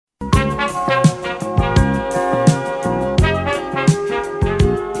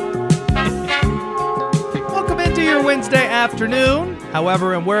afternoon,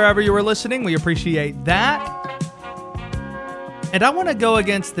 however and wherever you are listening. We appreciate that. And I want to go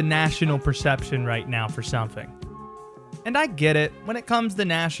against the national perception right now for something. And I get it. When it comes to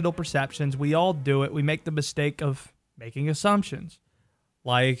national perceptions, we all do it. We make the mistake of making assumptions.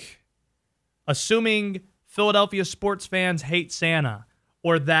 Like assuming Philadelphia sports fans hate Santa,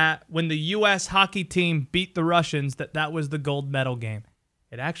 or that when the U.S. hockey team beat the Russians, that was the gold medal game.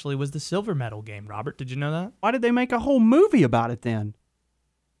 It actually was the silver medal game, Robert. Did you know that? Why did they make a whole movie about it then?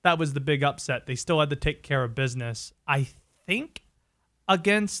 That was the big upset. They still had to take care of business, I think,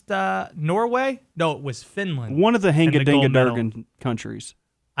 against Norway. No, it was Finland. One of the Hinga-Dinga-Durgan countries.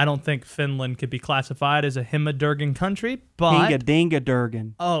 I don't think Finland could be classified as a Himma-Durgan country, but...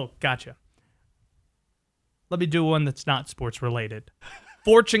 Hinga-Dinga-Durgan. Oh, gotcha. Let me do one that's not sports-related.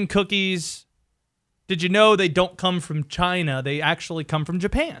 Fortune cookies... Did you know they don't come from China? They actually come from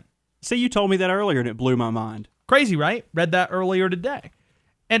Japan. See, you told me that earlier, and it blew my mind. Crazy, right? Read that earlier today.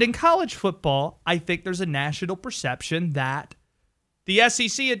 And in college football, I think there's a national perception that the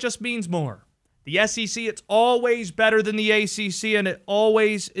SEC, it just means more. The SEC, it's always better than the ACC, and it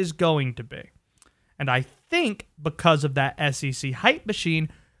always is going to be. And I think because of that SEC hype machine,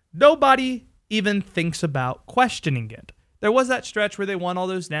 nobody even thinks about questioning it. There was that stretch where they won all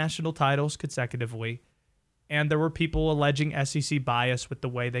those national titles consecutively, and there were people alleging SEC bias with the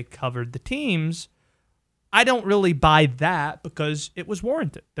way they covered the teams. I don't really buy that because it was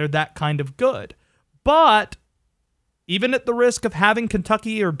warranted. They're that kind of good. But even at the risk of having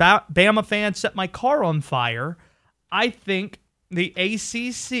Kentucky or Bama fans set my car on fire, I think the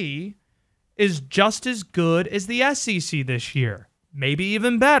ACC is just as good as the SEC this year, maybe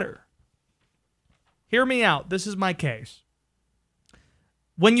even better. Hear me out. This is my case.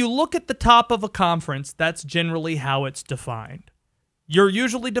 When you look at the top of a conference, that's generally how it's defined. You're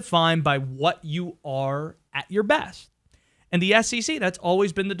usually defined by what you are at your best. And the SEC, that's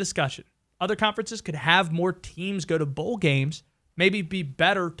always been the discussion. Other conferences could have more teams go to bowl games, maybe be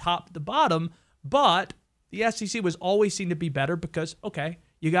better top to bottom, but the SEC was always seen to be better because, okay,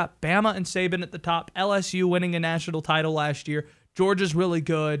 you got Bama and Saban at the top, LSU winning a national title last year, Georgia's really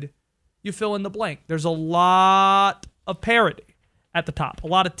good. You fill in the blank. There's a lot of parity at the top, a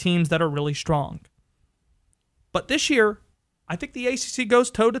lot of teams that are really strong. But this year, I think the ACC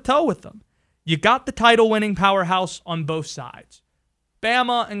goes toe-to-toe with them. You got the title-winning powerhouse on both sides,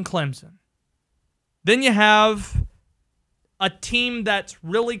 Bama and Clemson. Then you have a team that's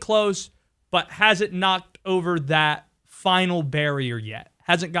really close but hasn't knocked over that final barrier yet,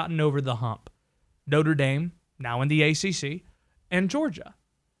 hasn't gotten over the hump. Notre Dame, now in the ACC, and Georgia.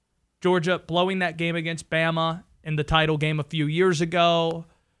 Georgia blowing that game against Bama in the title game a few years ago.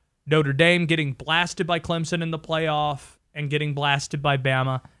 Notre Dame getting blasted by Clemson in the playoff and getting blasted by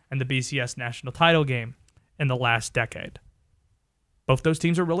Bama in the BCS national title game in the last decade. Both those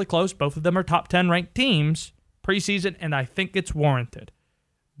teams are really close. Both of them are top 10 ranked teams preseason, and I think it's warranted.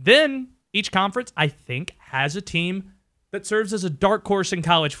 Then each conference, I think, has a team that serves as a dark horse in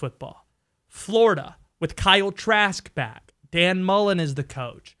college football. Florida, with Kyle Trask back. Dan Mullen is the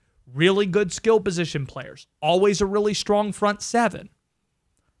coach. Really good skill position players. Always a really strong front seven.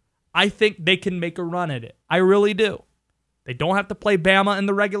 I think they can make a run at it. I really do. They don't have to play Bama in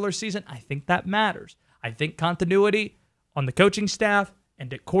the regular season. I think that matters. I think continuity on the coaching staff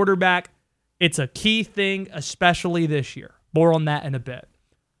and at quarterback, it's a key thing, especially this year. More on that in a bit.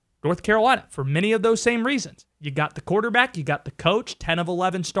 North Carolina, for many of those same reasons. You got the quarterback, you got the coach, 10 of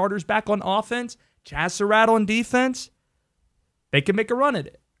 11 starters back on offense, Chaz Surratt on defense. They can make a run at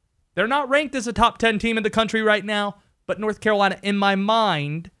it. They're not ranked as a top 10 team in the country right now, but North Carolina, in my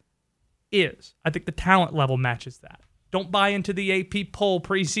mind, is. I think the talent level matches that. Don't buy into the AP poll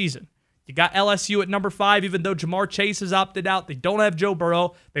preseason. You got LSU at number 5, even though Jamar Chase has opted out. They don't have Joe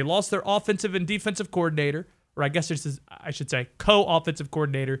Burrow. They lost their offensive and defensive coordinator, or I guess I should say co-offensive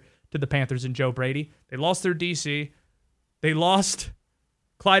coordinator to the Panthers and Joe Brady. They lost their DC. They lost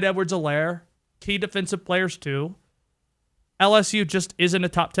Clyde Edwards-Helaire, key defensive players too. LSU just isn't a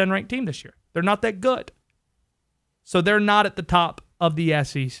top 10 ranked team this year. They're not that good. So they're not at the top of the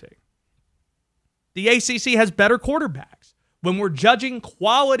SEC. The ACC has better quarterbacks. When we're judging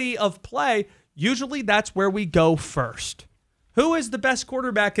quality of play, usually that's where we go first. Who is the best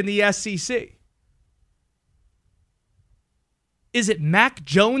quarterback in the SEC? Is it Mac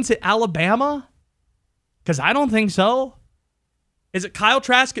Jones at Alabama? Because I don't think so. Is it Kyle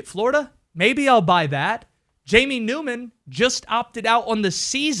Trask at Florida? Maybe I'll buy that. Jamie Newman just opted out on the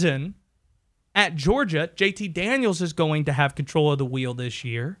season at Georgia. JT Daniels is going to have control of the wheel this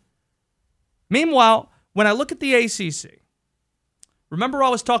year. Meanwhile, when I look at the ACC, remember I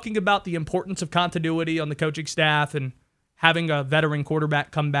was talking about the importance of continuity on the coaching staff and having a veteran quarterback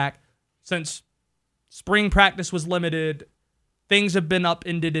come back. Since spring practice was limited, things have been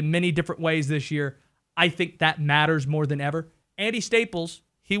upended in many different ways this year. I think that matters more than ever. Andy Staples,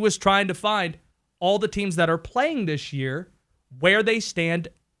 he was trying to find all the teams that are playing this year, where they stand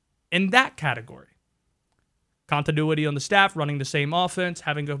in that category. Continuity on the staff, running the same offense,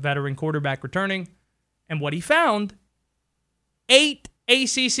 having a veteran quarterback returning. And what he found, 8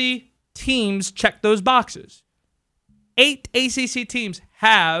 ACC teams check those boxes. 8 ACC teams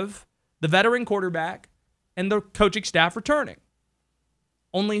have the veteran quarterback and the coaching staff returning.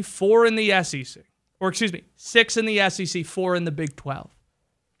 Only 4 in the SEC. Or excuse me, 6 in the SEC, 4 in the Big 12.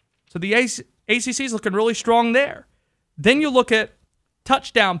 So the ACC is looking really strong there. Then you look at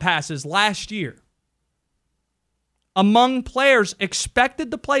touchdown passes last year. Among players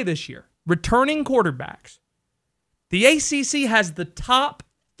expected to play this year, returning quarterbacks, the ACC has the top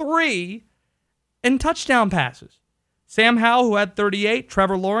 3 in touchdown passes. Sam Howell, who had 38,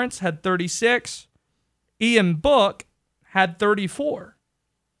 Trevor Lawrence had 36, Ian Book had 34.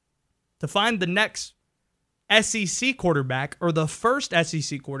 To find the next SEC quarterback, or the first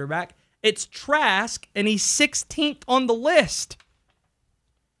SEC quarterback, it's Trask, and he's 16th on the list.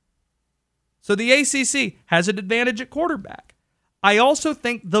 So the ACC has an advantage at quarterback. I also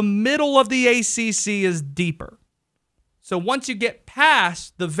think the middle of the ACC is deeper. So once you get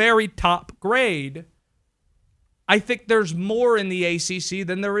past the very top grade, I think there's more in the ACC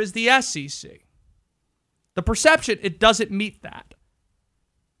than there is the SEC. The perception, it doesn't meet that.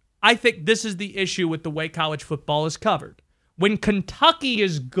 I think this is the issue with the way college football is covered. When Kentucky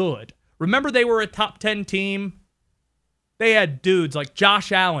is good, remember they were a top 10 team? They had dudes like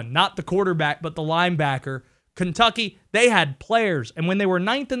Josh Allen, not the quarterback, but the linebacker. Kentucky, they had players. And when they were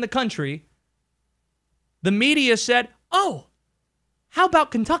 9th in the country, the media said, oh, how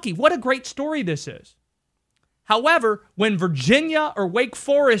about Kentucky? What a great story this is. However, when Virginia or Wake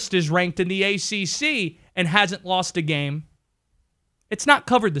Forest is ranked in the ACC and hasn't lost a game, it's not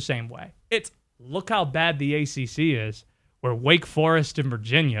covered the same way. It's, look how bad the ACC is, where Wake Forest and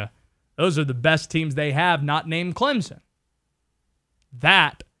Virginia, those are the best teams they have, not named Clemson.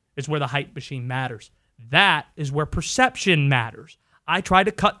 That is where the hype machine matters. That is where perception matters. I try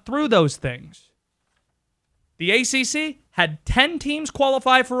to cut through those things. The ACC had 10 teams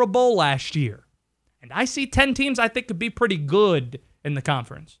qualify for a bowl last year. And I see 10 teams I think could be pretty good in the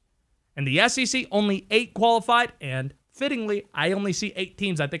conference. And the SEC, only 8 qualified, and fittingly, I only see 8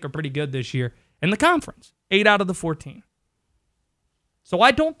 teams I think are pretty good this year in the conference. 8 out of the 14. So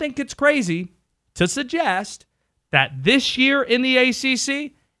I don't think it's crazy to suggest that this year in the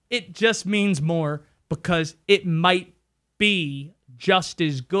ACC, it just means more because it might be just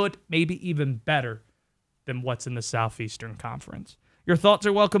as good, maybe even better than what's in the Southeastern Conference. Your thoughts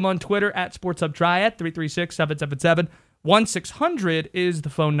are welcome on Twitter at SportsHubTriad, 336-777-1600 is the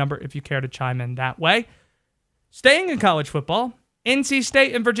phone number if you care to chime in that way. Staying in college football, NC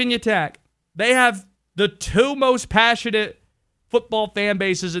State and Virginia Tech, they have the 2 most passionate football fan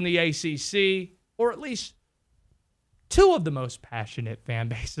bases in the ACC, or at least 2 of the most passionate fan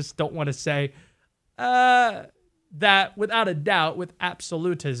bases. Don't want to say that without a doubt, with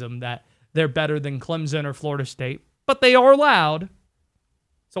absolutism, that they're better than Clemson or Florida State, but they are loud.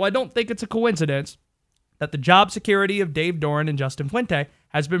 So I don't think it's a coincidence that the job security of Dave Doeren and Justin Fuente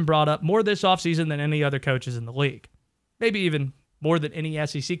has been brought up more this offseason than any other coaches in the league. Maybe even more than any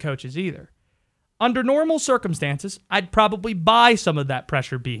SEC coaches either. Under normal circumstances, I'd probably buy some of that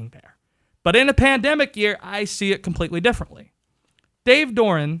pressure being there. But in a pandemic year, I see it completely differently. Dave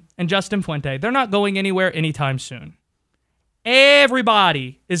Doeren and Justin Fuente, they're not going anywhere anytime soon.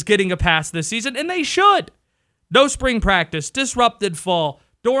 Everybody is getting a pass this season, and they should. No spring practice, disrupted fall.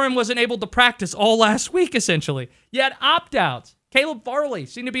 Doeren wasn't able to practice all last week, essentially. You had opt-outs. Caleb Farley,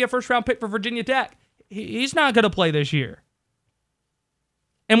 seemed to be a first-round pick for Virginia Tech. He's not going to play this year.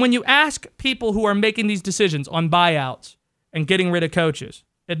 And when you ask people who are making these decisions on buyouts and getting rid of coaches,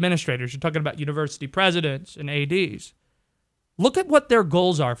 administrators, you're talking about university presidents and ADs, look at what their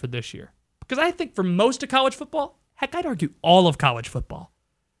goals are for this year. Because I think for most of college football, heck, I'd argue all of college football,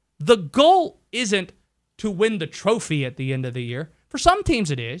 the goal isn't to win the trophy at the end of the year. For some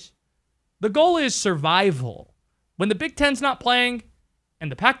teams, it is. The goal is survival. When the Big Ten's not playing,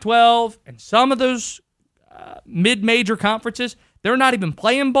 and the Pac-12, and some of those mid-major conferences, they're not even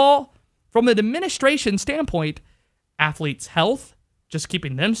playing ball. From an administration standpoint, athletes' health, just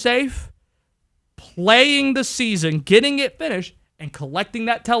keeping them safe, playing the season, getting it finished, and collecting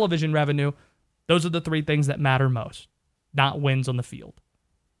that television revenue, those are the 3 things that matter most, not wins on the field.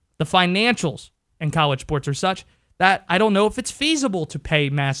 The financials in college sports are such that I don't know if it's feasible to pay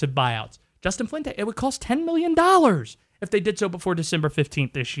massive buyouts. Justin Fuente, it would cost $10 million. if they did so before December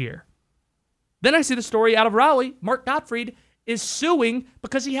 15th this year. Then I see the story out of Raleigh. Mark Gottfried is suing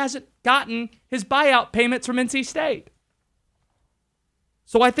because he hasn't gotten his buyout payments from NC State.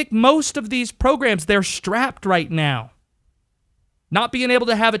 So I think most of these programs, they're strapped right now. Not being able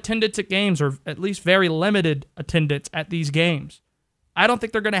to have attendance at games, or at least very limited attendance at these games. I don't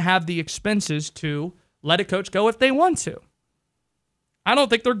think they're going to have the expenses to let a coach go if they want to. I don't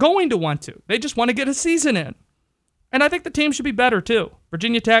think they're going to want to. They just want to get a season in. And I think the team should be better too.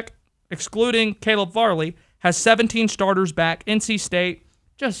 Virginia Tech, excluding Caleb Farley, has 17 starters back. NC State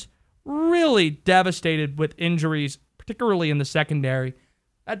just really devastated with injuries, particularly in the secondary.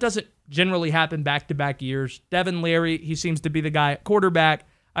 That doesn't generally happen back-to-back years. Devin Leary, he seems to be the guy at quarterback.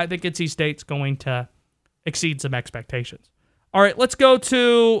 I think NC State's going to exceed some expectations. All right, let's go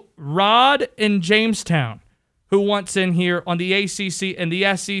to Rod in Jamestown, who wants in here on the ACC and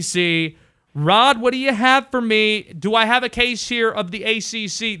the SEC. Rod, what do you have for me? Do I have a case here of the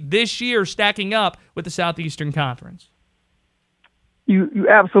ACC this year stacking up with the Southeastern Conference? You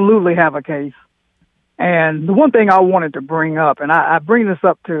absolutely have a case. And the one thing I wanted to bring up, and I bring this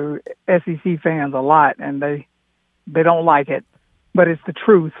up to SEC fans a lot, and they don't like it, but it's the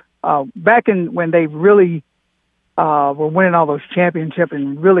truth. Back in when they really were winning all those championships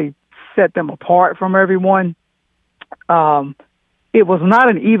and really set them apart from everyone, it was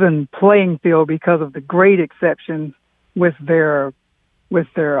not an even playing field because of the great exceptions with their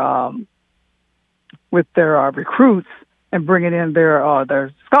recruits and bringing in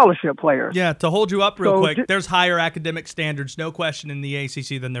their scholarship players. Yeah, to hold you up real quick, there's higher academic standards, no question, in the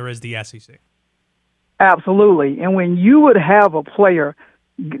ACC than there is the SEC. Absolutely. And when you would have a player,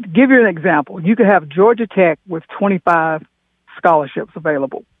 give you an example, you could have Georgia Tech with 25 scholarships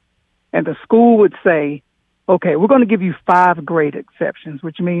available, and the school would say, okay, we're going to give you 5 great exceptions,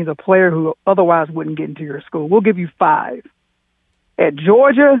 which means a player who otherwise wouldn't get into your school. We'll give you 5. At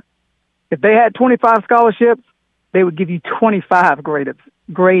Georgia, if they had 25 scholarships, they would give you 25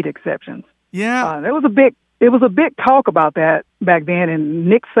 great exceptions. Yeah, there was a big talk about that back then, and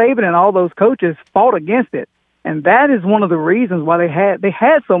Nick Saban and all those coaches fought against it, and that is one of the reasons why they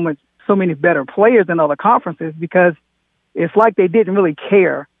had so many better players than other conferences, because it's like they didn't really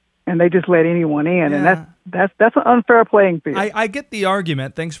care and they just let anyone in, and that's an unfair playing field. I get the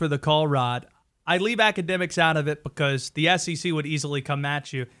argument. Thanks for the call, Rod. I leave academics out of it because the SEC would easily come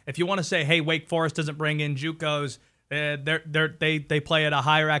at you. If you want to say, hey, Wake Forest doesn't bring in JUCOs, they play at a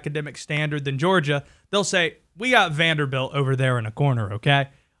higher academic standard than Georgia, they'll say, we got Vanderbilt over there in a corner, okay?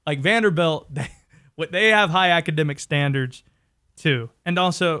 Like Vanderbilt, they have high academic standards too. And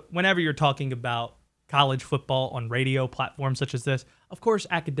also, whenever you're talking about college football on radio platforms such as this, of course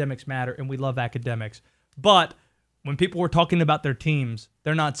academics matter, and we love academics. But when people were talking about their teams,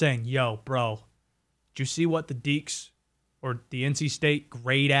 they're not saying, yo, bro, did you see what the Deeks or the NC State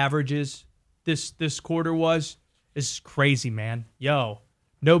grade averages this quarter was? This is crazy, man. Yo,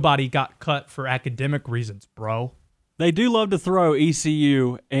 nobody got cut for academic reasons, bro. They do love to throw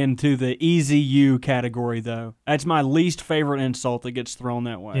ECU into the EZU category, though. That's my least favorite insult that gets thrown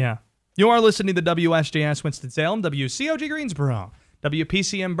that way. Yeah. You are listening to WSJS Winston-Salem, WCOG Greensboro,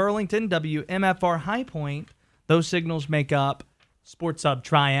 WPCM Burlington, WMFR High Point. Those signals make up Sports Hub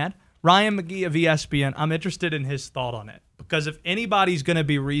Triad. Ryan McGee of ESPN, I'm interested in his thought on it, because if anybody's going to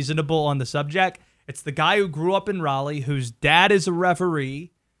be reasonable on the subject, it's the guy who grew up in Raleigh, whose dad is a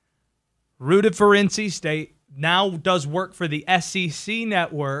referee, rooted for NC State, now does work for the SEC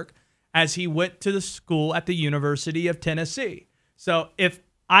network as he went to the school at the University of Tennessee. So if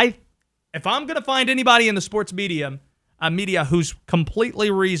I'm going to find anybody in the sports media who's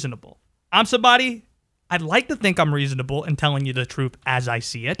completely reasonable, I'm somebody, I'd like to think I'm reasonable in telling you the truth as I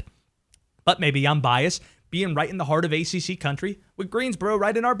see it, but maybe I'm biased, being right in the heart of ACC country with Greensboro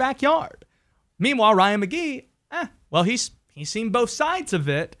right in our backyard. Meanwhile, Ryan McGee, he's seen both sides of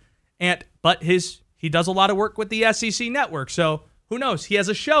it, but he does a lot of work with the SEC network, so who knows? He has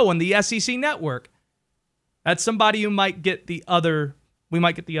a show on the SEC network. That's somebody who we might get the other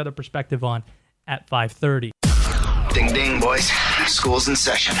perspective on at 5:30. Ding, ding, boys. School's in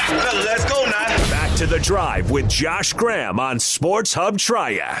session. Let's go now. Back to the Drive with Josh Graham on Sports Hub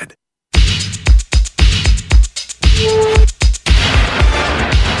Triad.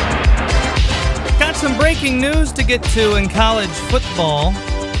 Got some breaking news to get to in college football.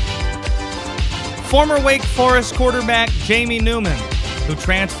 Former Wake Forest quarterback Jamie Newman, who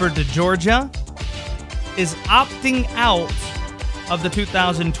transferred to Georgia, is opting out of the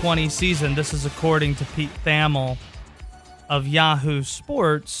 2020 season. This is according to Pete Thamel of Yahoo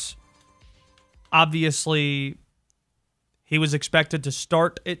Sports. Obviously, he was expected to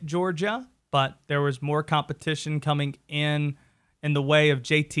start at Georgia but there was more competition coming in the way of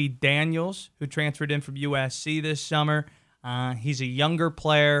JT Daniels, who transferred in from USC this summer. He's a younger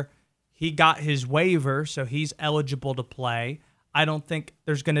player. He got his waiver, so he's eligible to play. I don't think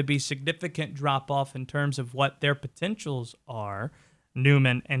there's going to be significant drop-off in terms of what their potentials are,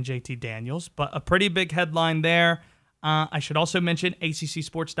 Newman and JT Daniels, but a pretty big headline there. I should also mention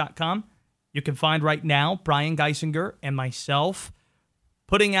ACCSports.com. You can find right now Brian Geisinger and myself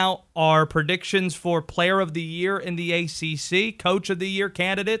putting out our predictions for Player of the Year in the ACC, Coach of the Year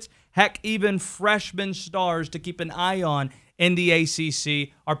candidates, heck, even freshman stars to keep an eye on in the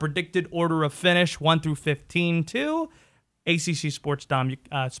ACC. Our predicted order of finish, 1 through 15, too.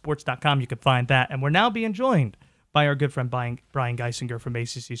 ACCSports.com, you can find that. And we're now being joined by our good friend Brian Geisinger from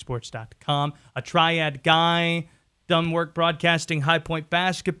ACCSports.com, a triad guy, done work broadcasting High Point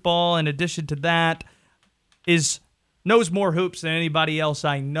basketball. In addition to that, knows more hoops than anybody else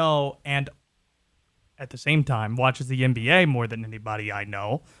I know, and at the same time watches the NBA more than anybody I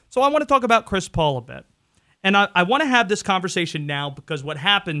know. So I want to talk about Chris Paul a bit. And I want to have this conversation now because what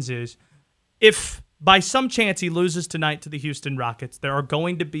happens is if by some chance he loses tonight to the Houston Rockets, there are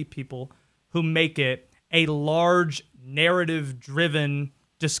going to be people who make it a large narrative-driven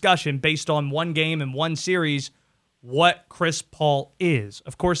discussion based on one game and one series what Chris Paul is.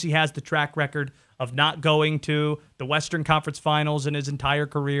 Of course, he has the track record of not going to the Western Conference Finals in his entire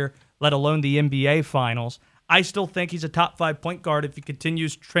career, let alone the NBA Finals. I still think he's a top 5 point guard if he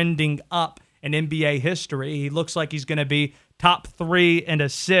continues trending up in NBA history. He looks like he's going to be top 3 in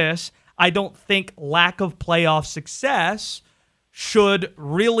assists. I don't think lack of playoff success should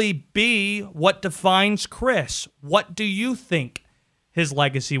really be what defines Chris. What do you think his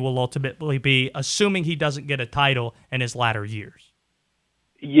legacy will ultimately be, assuming he doesn't get a title in his latter years?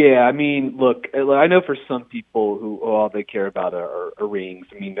 Yeah, I mean, look, I know for some people who all they care about are rings.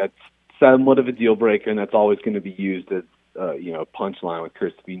 I mean, that's somewhat of a deal breaker, and that's always going to be used as a punchline with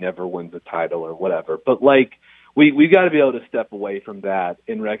Chris if he never wins a title or whatever. But like, we've got to be able to step away from that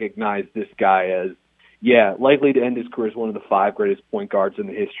and recognize this guy as, likely to end his career as one of the 5 greatest point guards in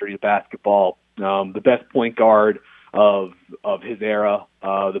the history of basketball, the best point guard of his era,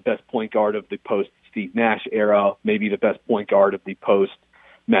 the best point guard of the post Steve Nash era, maybe the best point guard of the post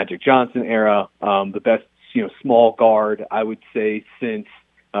Magic Johnson era, the best small guard, I would say, since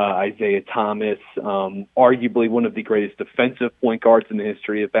Isaiah Thomas, arguably one of the greatest defensive point guards in the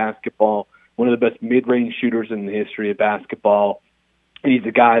history of basketball, one of the best mid-range shooters in the history of basketball. And he's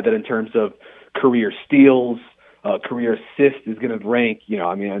a guy that in terms of career steals, career assists is going to rank,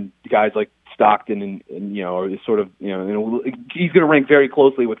 guys like Stockton and or sort of, he's going to rank very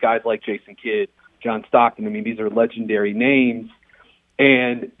closely with guys like Jason Kidd, John Stockton. I mean, these are legendary names.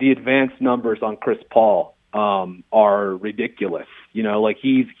 And the advanced numbers on Chris Paul are ridiculous.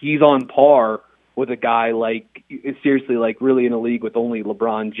 He's on par with a guy really in a league with only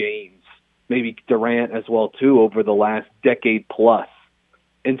LeBron James, maybe Durant as well too, over the last decade plus,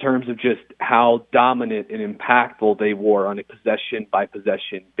 in terms of just how dominant and impactful they were on a possession by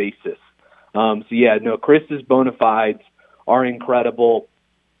possession basis. Chris's bona fides are incredible,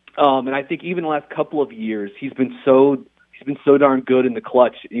 and I think even the last couple of years he's been so darn good in the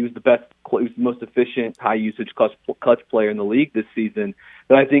clutch. He was the most efficient, high usage clutch player in the league this season.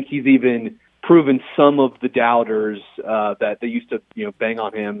 But I think he's even proven some of the doubters that they used to bang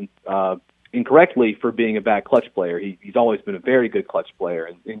on him incorrectly for being a bad clutch player. He's always been a very good clutch player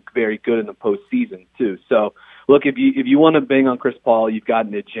and very good in the postseason too. So look, if you want to bang on Chris Paul, you've got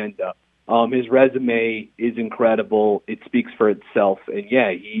an agenda. His resume is incredible. It speaks for itself, and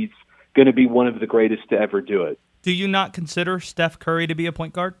he's going to be one of the greatest to ever do it. Do you not consider Steph Curry to be a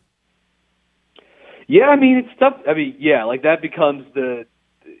point guard? Yeah, I mean, it's tough. I mean, that becomes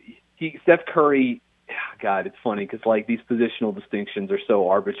Steph Curry. God, it's funny because these positional distinctions are so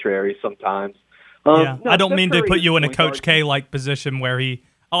arbitrary sometimes. I don't mean to put you in a Coach K-like position where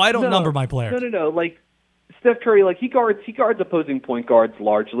I don't number my players. No. Steph Curry, he guards opposing point guards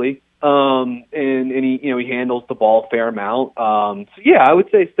largely, and he handles the ball a fair amount. I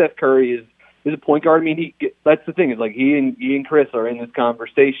would say Steph Curry is a point guard. I mean, that's the thing is he and Chris are in this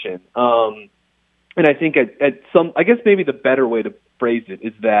conversation. And I think I guess maybe the better way to phrase it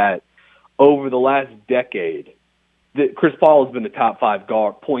is that over the last decade, Chris Paul has been the top 5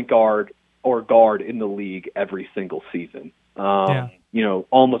 point guard or guard in the league every single season.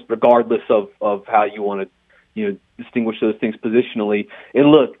 Almost regardless of how you want to, distinguish those things positionally.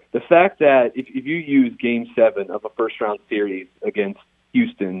 And look, the fact that if you use Game 7 of a first-round series against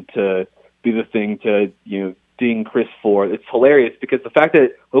Houston to be the thing to, ding Chris for, it's hilarious because the fact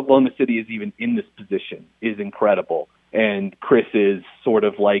that Oklahoma City is even in this position is incredible. And Chris is sort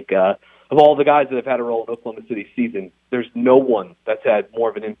of like a of all the guys that have had a role in Oklahoma City season, there's no one that's had more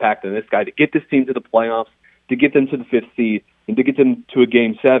of an impact than this guy to get this team to the playoffs, to get them to the 5th seed, and to get them to a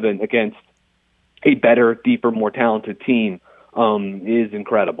Game 7 against a better, deeper, more talented team is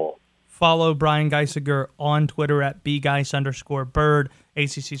incredible. Follow Brian Geisinger on Twitter at bgeis_bird,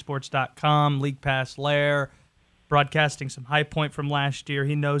 ACCsports.com, League Pass Lair, broadcasting some high point from last year.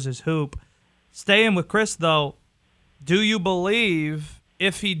 He knows his hoop. Staying with Chris, though, do you believe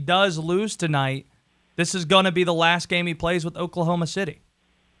if he does lose tonight, this is going to be the last game he plays with Oklahoma City?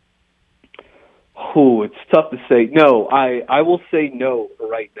 Oh, it's tough to say. No, I will say no for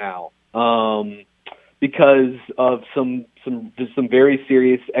right now, because of some very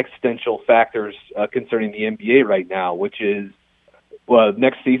serious existential factors concerning the NBA right now, which is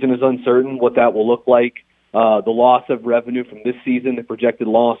next season is uncertain what that will look like. The loss of revenue from this season, the projected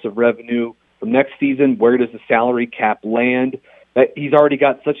loss of revenue from next season, where does the salary cap land? He's already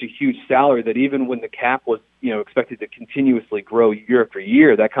got such a huge salary that even when the cap was, expected to continuously grow year after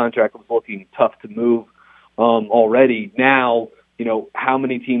year, that contract was looking tough to move already. Now, how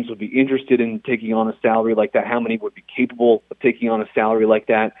many teams would be interested in taking on a salary like that? How many would be capable of taking on a salary like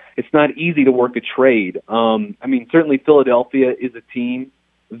that? It's not easy to work a trade. Certainly Philadelphia is a team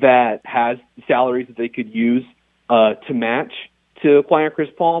that has salaries that they could use to match to acquire Chris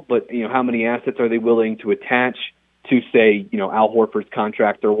Paul, but how many assets are they willing to attach to, say, Al Horford's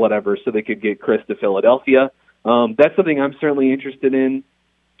contract or whatever, so they could get Chris to Philadelphia? That's something I'm certainly interested in.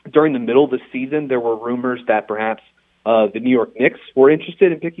 During the middle of the season, there were rumors that perhaps the New York Knicks were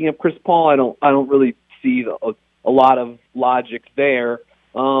interested in picking up Chris Paul. I don't really see a lot of logic there.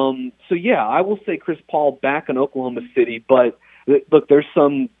 So yeah, I will say Chris Paul back in Oklahoma City, but look, there's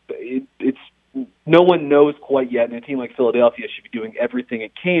it's no one knows quite yet, and a team like Philadelphia should be doing everything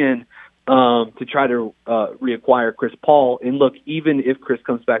it can to try to reacquire Chris Paul. And look, even if Chris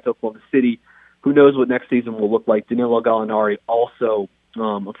comes back to Oklahoma City, who knows what next season will look like. Danilo Gallinari also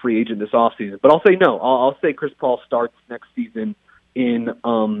a free agent this offseason. But I'll say no. I'll say Chris Paul starts next season in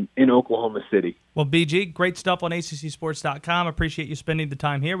Oklahoma City. Well, BG, great stuff on ACCsports.com. Appreciate you spending the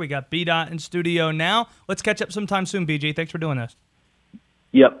time here. We got Bdaht in studio now. Let's catch up sometime soon, BG. Thanks for doing this.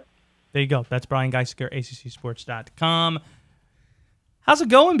 Yep. There you go. That's Brian Geisinger, ACCsports.com. How's it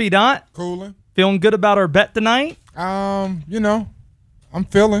going, Bdaht? Cooling. Feeling good about our bet tonight? I'm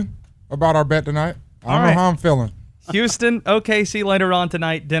feeling about our bet tonight. I don't know how I'm feeling. Houston, OKC later on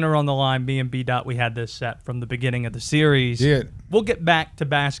tonight, dinner on the line. Me and Bdaht, we had this set from the beginning of the series. Yeah. We'll get back to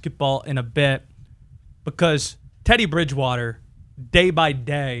basketball in a bit because Teddy Bridgewater, day by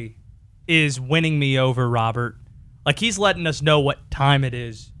day, is winning me over, Robert. Like, he's letting us know what time it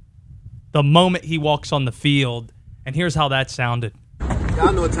is the moment he walks on the field, and here's how that sounded.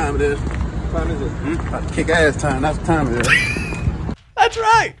 Y'all know what time it is. What time is it? About to kick ass time. That's what time it is. That's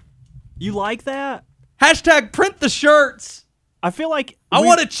right. You like that? Hashtag print the shirts. I feel like I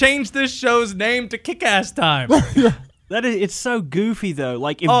want to change this show's name to Kick-Ass Time. It's so goofy, though.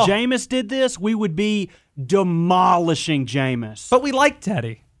 Like, if Jameis did this, we would be demolishing Jameis. But we like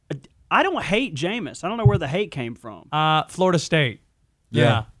Teddy. I don't hate Jameis. I don't know where the hate came from. Florida State.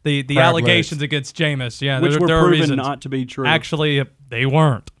 Yeah. The Crab allegations legs. against Jameis. Yeah, which were there proven reasons. not to be true. Actually, they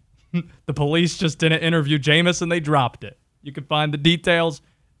weren't. The police just didn't interview Jameis, and they dropped it. You can find the details.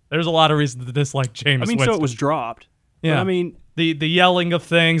 There's a lot of reasons to dislike Jameis Winston. So it was dropped. Yeah. But, the yelling of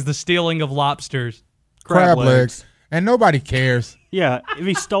things, the stealing of lobsters. Crab legs. And nobody cares. Yeah, if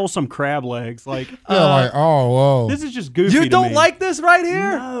he stole some crab legs, like, oh, whoa. this is just goofy. You to don't me. like this right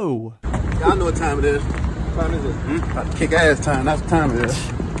here? No. Y'all know what time it is. What time is it? About to kick ass time. That's what time it is.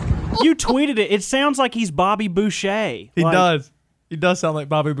 You tweeted it. It sounds like he's Bobby Boucher. He does. He does sound like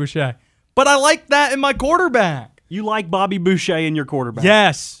Bobby Boucher. But I like that in my quarterback. You like Bobby Boucher in your quarterback.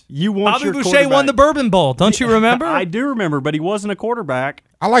 Yes. You want Bobby your Boucher quarterback. won the Bourbon Bowl. Don't you remember? I do remember, but he wasn't a quarterback.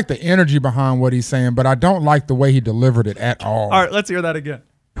 I like the energy behind what he's saying, but I don't like the way he delivered it at all. All right, let's hear that again.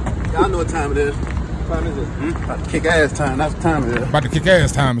 Y'all know what time it is. What time is it? About to kick ass time. That's what time it is. About to kick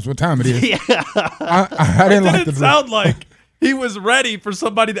ass time is what time it is. Yeah. I didn't like the sound like he was ready for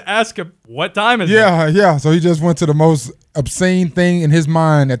somebody to ask him, what time is it? Yeah. So he just went to the most obscene thing in his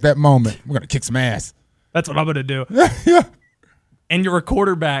mind at that moment. We're going to kick some ass. That's what I'm going to do. Yeah. And you're a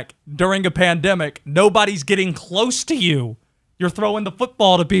quarterback during a pandemic. Nobody's getting close to you. You're throwing the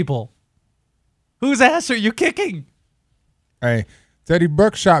football to people. Whose ass are you kicking? Hey, Teddy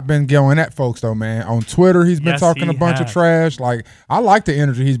Buckshot been going at folks, though, man. On Twitter, he's been talking a bunch of trash. Like, I like the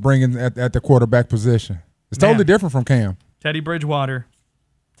energy he's bringing at the quarterback position. It's totally different from Cam. Teddy Bridgewater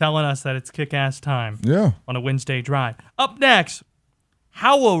telling us that it's kick-ass time on a Wednesday drive. Up next,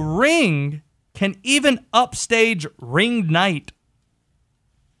 how a ring can even upstage ring night.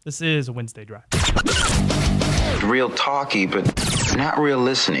 This is a Wednesday Drive. Real talky, but not real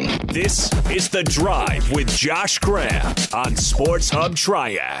listening. This is The Drive with Josh Graham on Sports Hub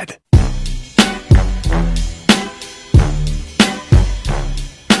Triad.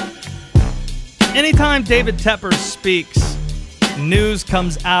 Anytime David Tepper speaks, news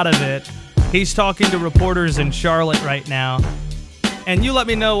comes out of it. He's talking to reporters in Charlotte right now. And you let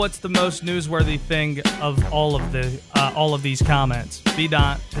me know what's the most newsworthy thing of all of these comments.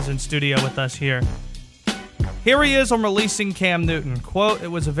 Bdaht is in studio with us here. Here he is on releasing Cam Newton. Quote, "It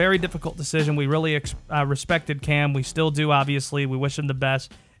was a very difficult decision. We really respected Cam. We still do, obviously. We wish him the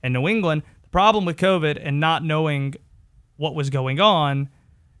best in New England. The problem with COVID and not knowing what was going on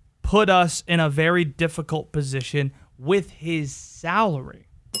put us in a very difficult position with his salary."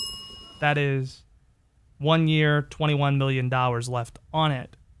 That is 1 year, $21 million left on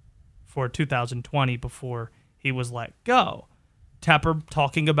it for 2020 before he was let go. Tepper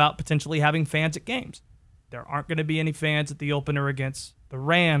talking about potentially having fans at games. There aren't going to be any fans at the opener against the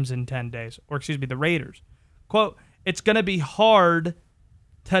Rams in 10 days, or excuse me, the Raiders. Quote, "It's going to be hard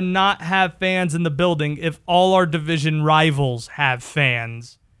to not have fans in the building if all our division rivals have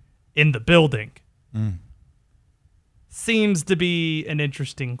fans in the building." Seems to be an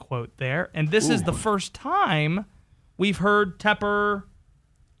interesting quote there. And this is the first time we've heard Tepper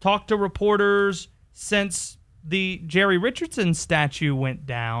talk to reporters since the Jerry Richardson statue went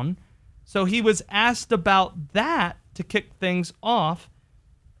down. So he was asked about that to kick things off.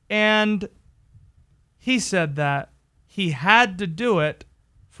 And he said that he had to do it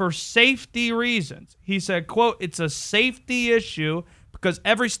for safety reasons. He said, quote, "It's a safety issue because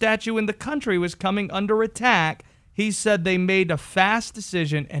every statue in the country was coming under attack." He said they made a fast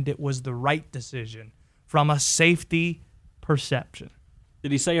decision, and it was the right decision from a safety perception.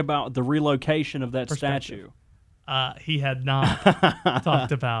 Did he say about the relocation of that statue? He had not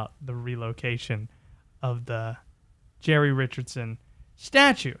talked about the relocation of the Jerry Richardson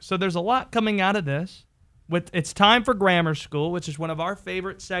statue. So there's a lot coming out of this. It's time for Grammar School, which is one of our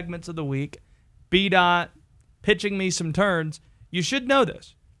favorite segments of the week. Bdaht pitching me some turns. You should know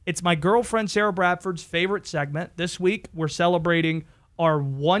this. It's my girlfriend Sarah Bradford's favorite segment. This week, we're celebrating our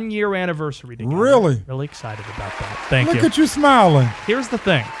 1 year anniversary together. Really? Really excited about that. Thank you. Look at you smiling. Here's the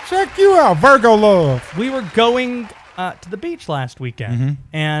thing. Check you out, Virgo love. We were going to the beach last weekend,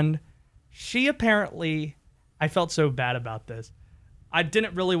 and she apparently, I felt so bad about this. I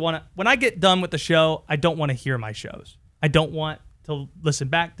didn't really want to, when I get done with the show, I don't want to hear my shows. I don't want to listen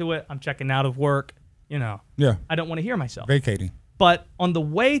back to it. I'm checking out of work, Yeah. I don't want to hear myself. Vacating. But on the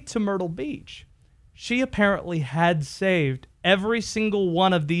way to Myrtle Beach, she apparently had saved every single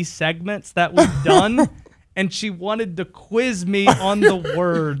one of these segments that we've done, and she wanted to quiz me on the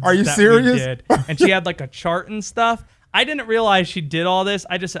words. Are you that serious? We did. And she had like a chart and stuff. I didn't realize she did all this.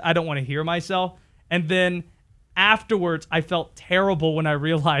 I just said, I don't want to hear myself. And then afterwards, I felt terrible when I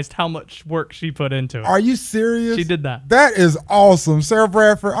realized how much work she put into it. Are you serious? She did that. That is awesome. Sarah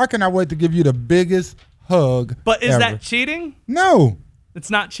Bradford, I cannot wait to give you the biggest hug. But is ever. that cheating? No. It's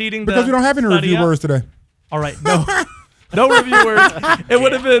not cheating because we don't have any review words today. All right, no. No review words. It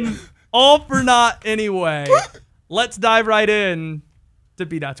would have been all for naught anyway. Let's dive right in to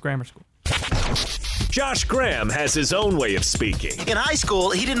Bdaht's Grammar School. Josh Graham has his own way of speaking. In high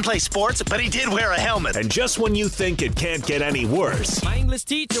school, he didn't play sports, but he did wear a helmet. And just when you think it can't get any worse. My English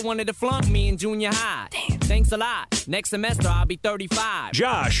teacher wanted to flunk me in junior high. Damn. Thanks a lot. Next semester, I'll be 35.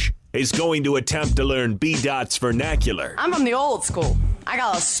 Josh is going to attempt to learn Bdaht's vernacular. I'm from the old school. I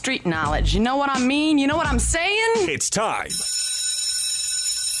got a street knowledge. You know what I mean? You know what I'm saying? It's time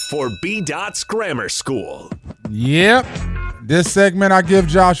for Bdaht's Grammar School. Yep. This segment, I give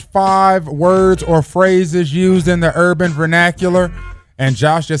Josh 5 words or phrases used in the urban vernacular, and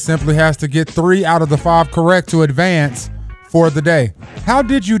Josh just simply has to get 3 out of the 5 correct to advance for the day. How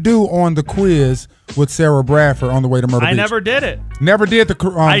did you do on the quiz with Sarah Bradford on the way to Myrtle Beach? I never did it. Never did the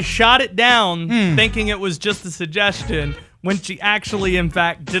I shot it down thinking it was just a suggestion when she actually, in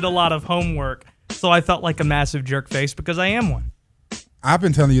fact, did a lot of homework. So I felt like a massive jerk face because I am one. I've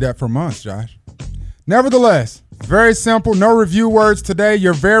been telling you that for months, Josh. Nevertheless, very simple. No review words today.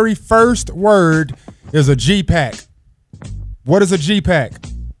 Your very first word is a G-Pack. What is a G-Pack?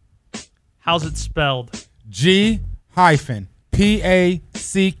 How's it spelled? G-P-A-C-K.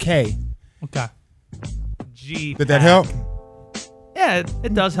 Okay. G. Did that help? Yeah,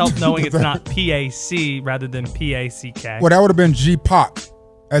 it does help knowing it's not P-A-C rather than P-A-C-K. Well, that would have been G-Pac,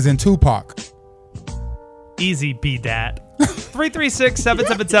 as in Tupac. Easy, Bdaht.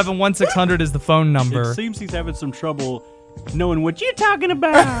 336-777-1600 is the phone number. It seems he's having some trouble knowing what you're talking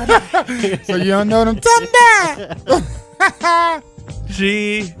about. So you don't know what I'm talking about.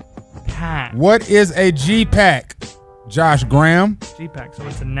 G-Pack. What is a G-Pack? Josh Graham. G-Pack. So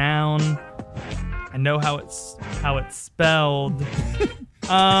it's a noun. I know how it's spelled.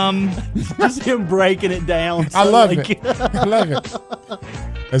 Just him breaking it down. I love it. I love it.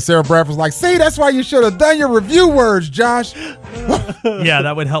 And Sarah Bradford's like, see, that's why you should have done your review words, Josh. Yeah,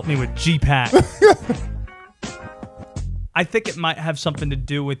 that would help me with G-Pack. I think it might have something to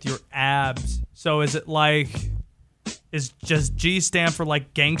do with your abs. So is it like, is just G stand for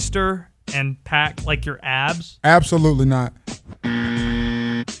like gangster and pack like your abs? Absolutely not.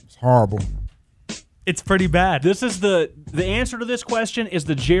 It's horrible. It's pretty bad. This is the answer to this question is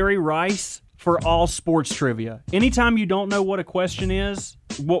the Jerry Rice for all sports trivia. Anytime you don't know what a question is,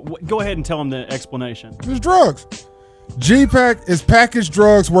 go ahead and tell them the explanation. It's drugs. G-Pack is packaged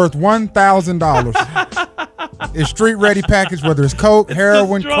drugs worth $1,000. It's street-ready package, whether it's coke,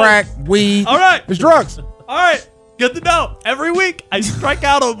 heroin, crack, weed. All right. It's drugs. All right. Good to know. Every week, I strike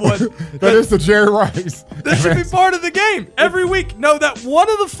out on one. That is the Jerry Rice. This should be part of the game. Every week, know that one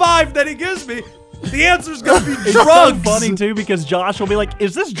of the 5 that he gives me, the answer's going to be drugs. It's so funny, too, because Josh will be like,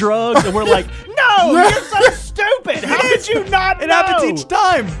 is this drugs? And we're like, no, you're so stupid. How did you not know? It happens each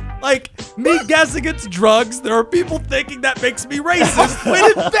time. Like, me guessing it's drugs, there are people thinking that makes me racist. When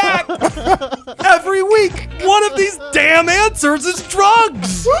in fact, every week, one of these damn answers is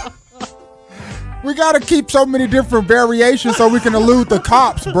drugs. We got to keep so many different variations so we can elude the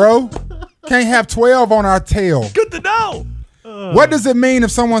cops, bro. Can't have 12 on our tail. Good to know. What does it mean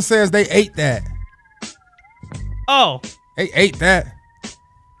if someone says they ate that? Oh. They ate that.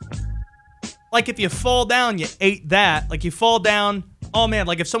 Like if you fall down, you ate that. Like you fall down, oh man,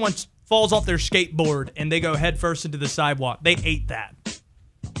 like if someone falls off their skateboard and they go headfirst into the sidewalk, they ate that.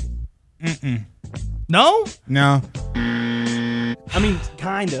 Mm-mm. No? No. I mean,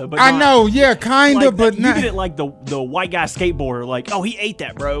 kind of. But I know, yeah, kind of, like but you not. get it like the white guy skateboarder, like, oh, he ate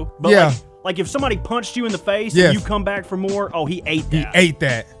that, bro. But Yeah. like if somebody punched you in the face Yes. and you come back for more, oh, he ate that. He ate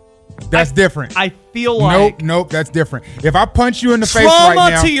that. That's different. I feel like Nope, that's different. If I punch you in the face trauma right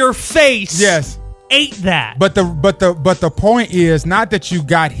now, to your face. yes. Ate that. But the point is not that you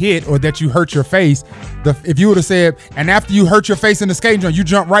got hit or that you hurt your face. If you would have said, and after you hurt your face in the skating joint, you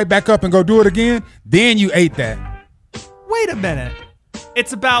jump right back up and go do it again, then you ate that. Wait a minute.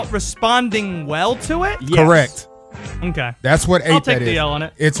 It's about responding well to it? Yes. Correct. Okay. That's what ate I'll take that the is. L on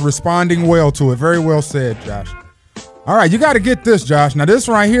it. It's responding well to it. Very well said, Josh. All right, you got to get this, Josh. Now, this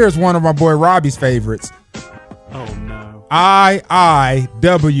right here is one of my boy Robbie's favorites. Oh, no. I-I-W-I-I.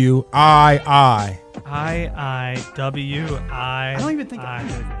 I-I-W-I. I don't even think I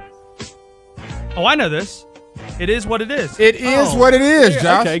know this. Oh, I know this. It is what it is. It is what it is, Yeah,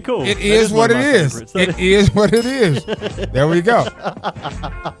 Josh. okay, cool. It That is is what one it of my is. favorites. It is what it is. There we go.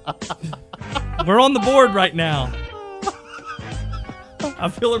 We're on the board right now.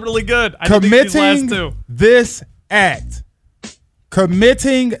 I'm feeling really good. I didn't think these last two.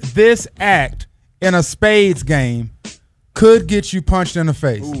 Committing this act in a spades game could get you punched in the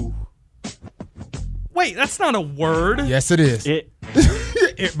face. Ooh. Wait, that's not a word. Yes, it is. It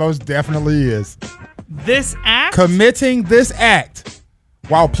most definitely is. This act? Committing this act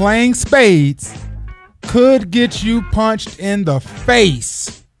while playing spades could get you punched in the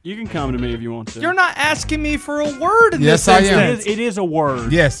face. You can come to me if you want to. You're not asking me for a word in Yes, this I am. instance. It is a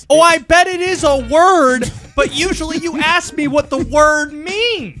word. Yes. Oh, I bet it is a word, but usually you ask me what the word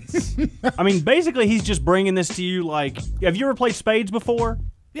means. I mean, basically, he's just bringing this to you like, have you ever played spades before?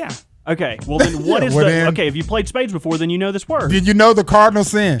 Yeah. Okay, well then what is okay, if you played spades before, then you know this word. Did you know the cardinal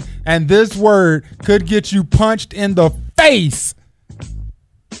sin? And this word could get you punched in the face.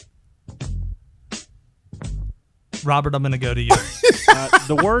 Robert, I'm going to go to you.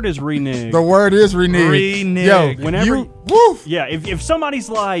 The word is renege. The word is renege. Renege. Yo, Whenever yeah, if somebody's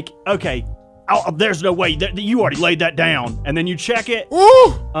like, okay, there's no way you already laid that down, and then you check it,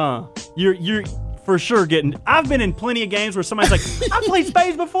 you're for sure getting. I've been in plenty of games where somebody's like, I played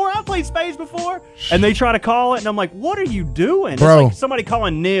spades before, and they try to call it, and I'm like, what are you doing? Bro. It's like somebody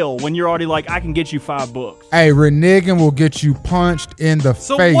calling nil when you're already like, I can get you $5. Hey, reneging will get you punched in the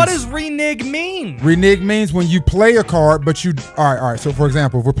So face. what does renege mean? Renege means when you play a card, but you all right. So for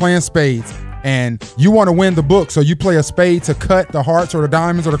example, if we're playing spades and you want to win the book, so you play a spade to cut the hearts or the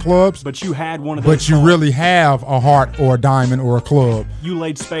diamonds or the clubs. But you had one of those. But you really have a heart or a diamond or a club. You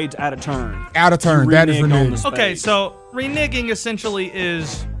laid spades out of turn. Out of turn. That is renege. Okay, so reneging essentially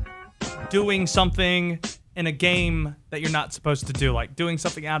is doing something in a game that you're not supposed to do, like doing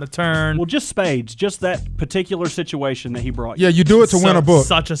something out of turn. Well, just spades, just that particular situation that he brought you. Yeah, you do it to win a book.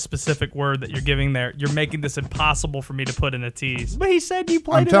 Such a specific word that you're giving there. You're making this impossible for me to put in a tease. But he said you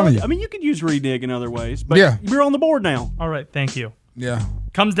played I'm telling you. I mean, you could use renege in other ways, but Yeah. you're on the board now. All right, thank you. Yeah.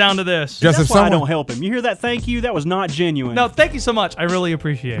 Comes down to this. Just That's if why I someone don't help him. You hear that? Thank you. That was not genuine. No, thank you so much. I really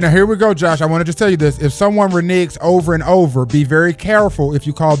appreciate it. Now here we go, Josh. I want to just tell you this: if someone reneges over and over, be very careful if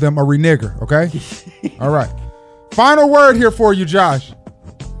you call them a renegger. Okay. All right. Final word here for you, Josh.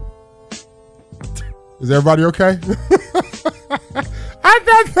 Is everybody okay? I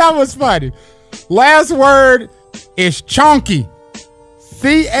thought that was funny. Last word is chonky.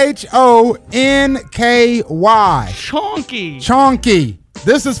 CHONKY. Chonky. Chonky.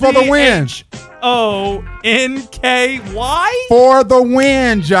 This is for the win. CHONKY? For the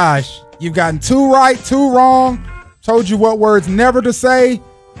win, Josh. You've gotten 2 right, 2 wrong. Told you what words never to say.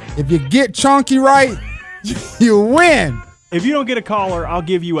 If you get chonky right, you win. If you don't get a caller, I'll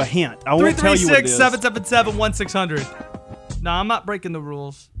give you a hint. I won't tell you what it is. 336-777-1600. No, I'm not breaking the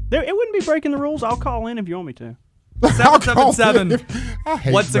rules. It wouldn't be breaking the rules. I'll call in if you want me to.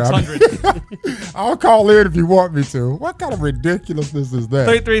 777-1600. I'll call in if you want me to. What kind of ridiculousness is that?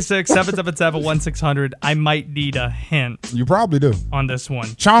 336-777-1600. I might need a hint. You probably do. On this one.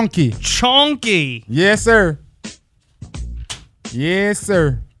 Chonky. Chonky. Yes, sir. Yes,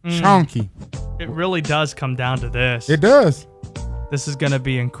 sir. Chonky. It really does come down to this. It does. This is going to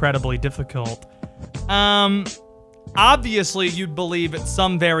be incredibly difficult. Obviously, you'd believe it's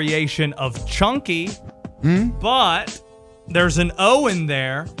some variation of chunky, but there's an O in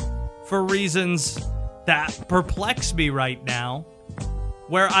there for reasons that perplex me right now,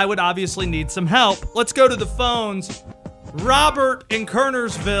 where I would obviously need some help. Let's go to the phones. Robert in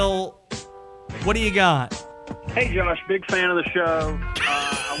Kernersville, what do you got? Hey, Josh, big fan of the show.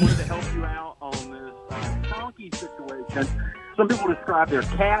 I wanted to help you out on this chonky situation. Some people describe their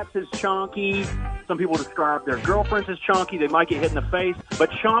cats as chonky. Some people describe their girlfriends as chonky. They might get hit in the face. But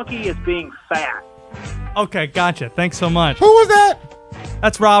chonky is being fat. Okay, gotcha. Thanks so much. Who was that?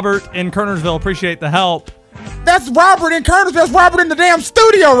 That's Robert in Kernersville. Appreciate the help. That's Robert in Kernersville. That's Robert in the damn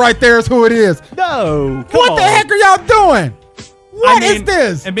studio right there is who it is. No. What the heck are y'all doing? What is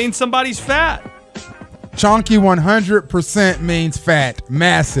this? It means somebody's fat. Chonky 100% means fat,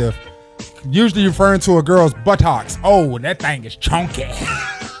 massive. Usually referring to a girl's buttocks. Oh, that thing is chunky.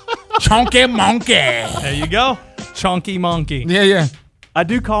 Chunky monkey. There you go. Chunky monkey. Yeah. I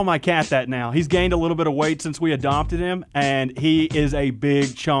do call my cat that now. He's gained a little bit of weight since we adopted him, and he is a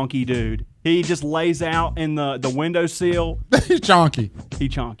big chunky dude. He just lays out in the windowsill. He's chonky. He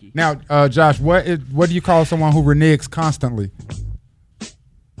chonky. Now, Josh, what do you call someone who reneges constantly?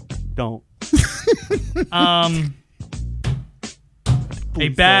 Don't. A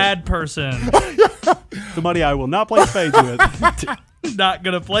bad person. Somebody I will not play spades with. Not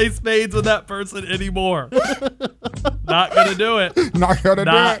gonna play spades with that person anymore. Not gonna do it. Not gonna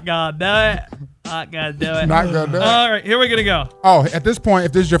do it. Not gonna do it. Not gonna do it. All right, here we're gonna go. Oh, at this point,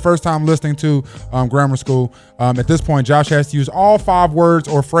 if this is your first time listening to Grammar School, at this point, Josh has to use all 5 words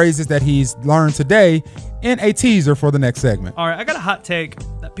or phrases that he's learned today in a teaser for the next segment. All right, I got a hot take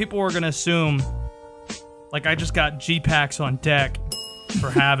that people are gonna assume, like I just got G-Packs on deck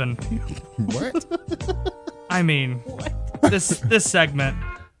for having. What? I mean, this segment,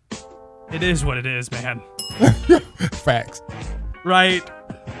 it is what it is, man. Facts. Right?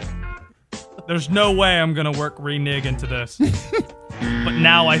 There's no way I'm going to work renege into this. But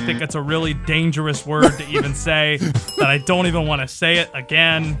now I think it's a really dangerous word to even say that I don't even want to say it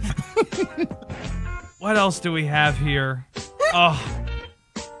again. What else do we have here? Oh,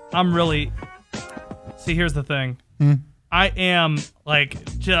 I'm really... See, here's the thing. I am,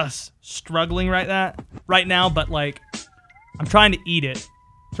 like, just struggling right now, but, like, I'm trying to eat it.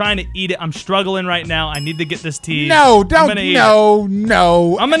 I'm struggling right now. I need to get this tea. No, don't. No.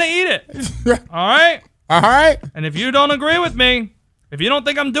 I'm going to eat it. All right? All right. And if you don't agree with me, if you don't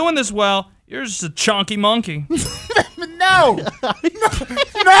think I'm doing this well, you're just a chonky monkey. No.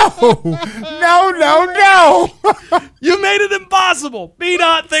 You made it impossible.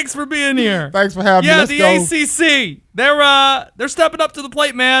 Bdaht, thanks for being here. Thanks for having me. Yeah, Let's the go. ACC. They're stepping up to the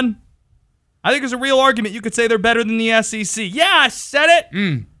plate, man. I think there's a real argument. You could say they're better than the SEC. Yeah, I said it.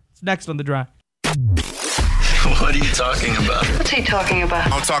 It's next on the drive. What are you talking about? What's he talking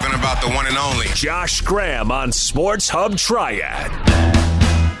about? I'm talking about the one and only Josh Graham on Sports Hub Triad.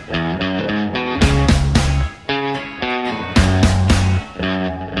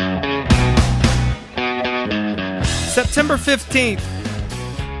 September 15th,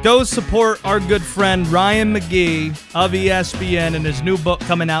 go support our good friend Ryan McGee of ESPN and his new book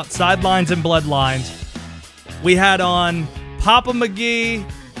coming out, Sidelines and Bloodlines. We had on Papa McGee,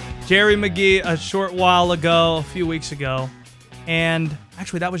 Jerry McGee a short while ago, a few weeks ago. And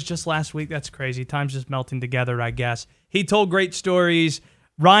actually, that was just last week. That's crazy. Time's just melting together, I guess. He told great stories.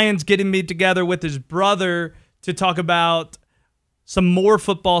 Ryan's getting me together with his brother to talk about some more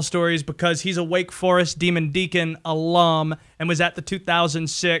football stories because he's a Wake Forest Demon Deacon alum and was at the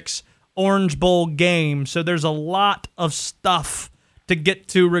 2006 Orange Bowl game. So there's a lot of stuff to get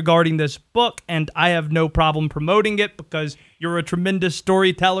to regarding this book, and I have no problem promoting it because you're a tremendous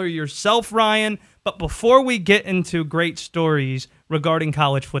storyteller yourself, Ryan. But before we get into great stories regarding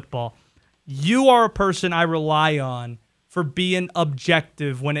college football, you are a person I rely on for being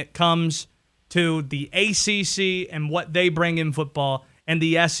objective when it comes to the ACC and what they bring in football and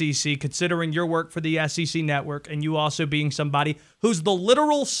the SEC, considering your work for the SEC network and you also being somebody who's the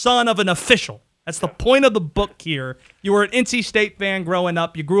literal son of an official. That's the point of the book here. You were an NC State fan growing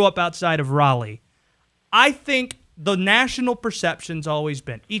up. You grew up outside of Raleigh. I think the national perception's always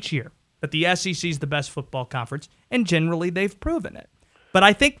been, each year, that the SEC is the best football conference, and generally they've proven it. But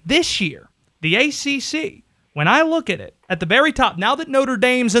I think this year, the ACC, when I look at it, at the very top, now that Notre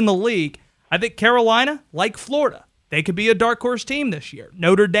Dame's in the league, I think Carolina, like Florida, they could be a dark horse team this year.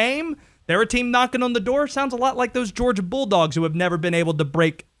 Notre Dame, they're a team knocking on the door. Sounds a lot like those Georgia Bulldogs who have never been able to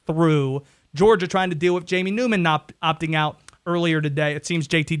break through. Georgia trying to deal with Jamie Newman not opting out earlier today. It seems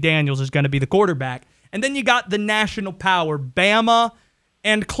JT Daniels is going to be the quarterback. And then you got the national power, Bama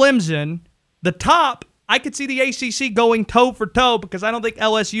and Clemson. The top, I could see the ACC going toe for toe because I don't think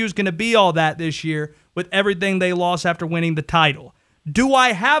LSU is going to be all that this year with everything they lost after winning the title. Do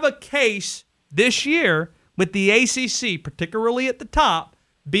I have a case this year with the ACC, particularly at the top,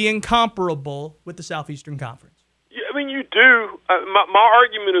 being comparable with the Southeastern Conference? Yeah, I mean, you do. My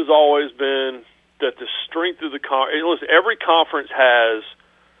argument has always been that the strength of the conference, listen, every conference has,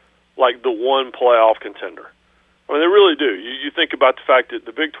 like, the one playoff contender. I mean, they really do. You think about the fact that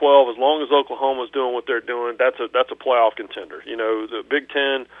the Big 12, as long as Oklahoma's doing what they're doing, that's a playoff contender. You know, the Big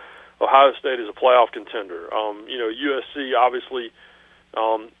 10, Ohio State is a playoff contender. USC, obviously,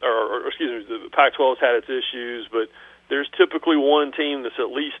 the Pac-12 has had its issues, but there's typically one team that's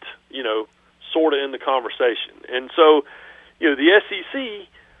at least, sort of in the conversation. And so, the SEC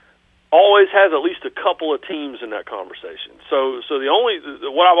always has at least a couple of teams in that conversation. So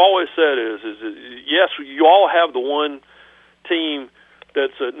what I've always said is yes, you all have the one team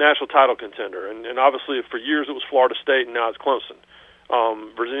that's a national title contender, and obviously for years it was Florida State, and now it's Clemson.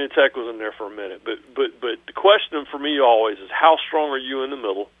 Virginia Tech was in there for a minute, but the question for me always is how strong are you in the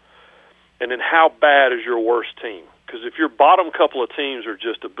middle, and then how bad is your worst team? Because if your bottom couple of teams are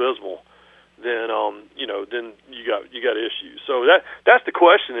just abysmal, then then you got issues. So that's the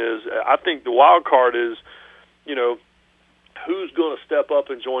question. Is I think the wild card is, who's going to step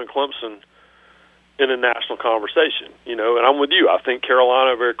up and join Clemson in a national conversation? And I'm with you. I think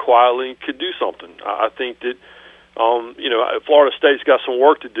Carolina very quietly could do something. I think that. Florida State's got some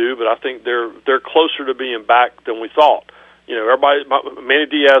work to do, but I think they're closer to being back than we thought. Manny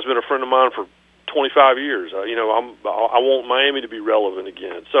Diaz has been a friend of mine for 25 years. I want Miami to be relevant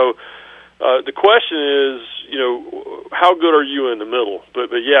again. So the question is, how good are you in the middle? But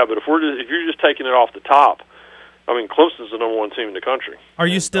if you're just taking it off the top, I mean, Clemson's the number one team in the country. Are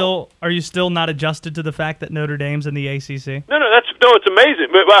you still not adjusted to the fact that Notre Dame's in the ACC? No, it's amazing.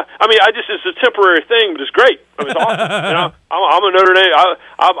 But it's a temporary thing, but it's great. I mean, it's awesome. I'm a Notre Dame.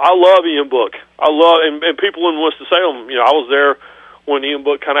 I love Ian Book. And people in Winston-Salem. I was there when Ian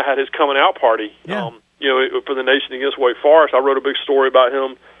Book kind of had his coming out party. Yeah. For the nation against Wake Forest. I wrote a big story about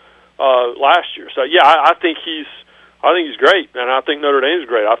him last year. So yeah, I think he's great, and I think Notre Dame's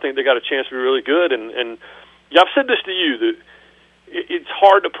great. I think they got a chance to be really good, and yeah, I've said this to you, that it's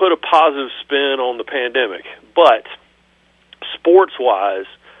hard to put a positive spin on the pandemic, but sports-wise,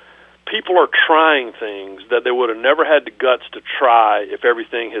 people are trying things that they would have never had the guts to try if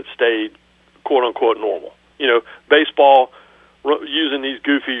everything had stayed quote-unquote normal. Baseball using these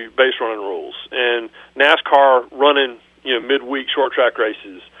goofy base running rules, and NASCAR running midweek short track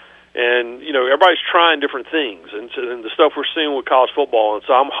races. And everybody's trying different things, and the stuff we're seeing with college football. And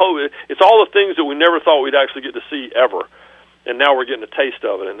so I'm hoping it's all the things that we never thought we'd actually get to see ever, and now we're getting a taste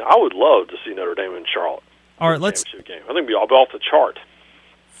of it. And I would love to see Notre Dame in Charlotte. All right, let's. Game. I think we'll be off the chart.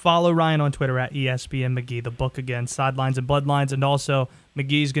 Follow Ryan on Twitter at ESPN McGee. The book again, Sidelines and Bloodlines, and also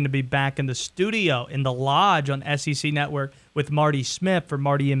McGee's going to be back in the studio in the Lodge on SEC Network with Marty Smith for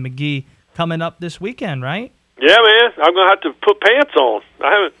Marty and McGee coming up this weekend, right? Yeah, man. I'm going to have to put pants on.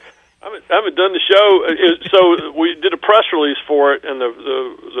 I haven't done the show, so we did a press release for it, and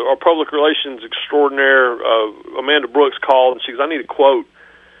our public relations extraordinaire, Amanda Brooks, called, and she goes, I need a quote,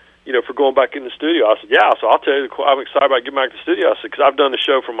 for going back in the studio. I said, yeah, so I'll tell you, I'm excited about getting back to the studio. I said, because I've done the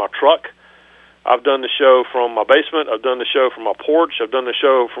show from my truck, I've done the show from my basement, I've done the show from my porch, I've done the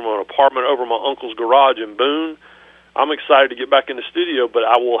show from an apartment over my uncle's garage in Boone. I'm excited to get back in the studio, but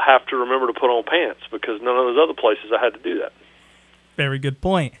I will have to remember to put on pants because none of those other places I had to do that. Very good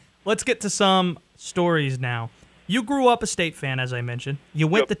point. Let's get to some stories now. You grew up a State fan, as I mentioned. You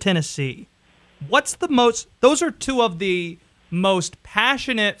went to Tennessee. What's the most – those are two of the most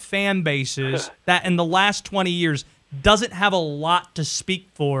passionate fan bases that in the last 20 years doesn't have a lot to speak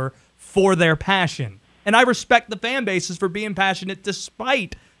for their passion. And I respect the fan bases for being passionate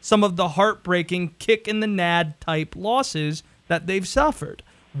despite some of the heartbreaking kick-in-the-nad type losses that they've suffered.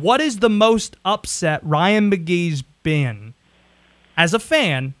 What is the most upset Ryan McGee's been as a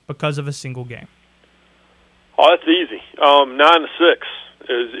fan because of a single game? Oh, that's easy. 9-6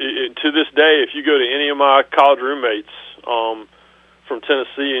 to this day. If you go to any of my college roommates from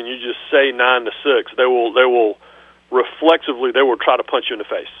Tennessee and you just say 9-6, they will reflexively try to punch you in the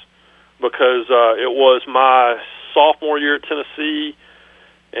face because it was my sophomore year at Tennessee,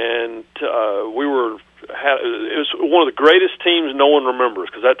 and it was one of the greatest teams no one remembers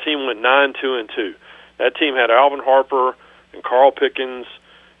because that team went 9-2-2. That team had Alvin Harper and Carl Pickens.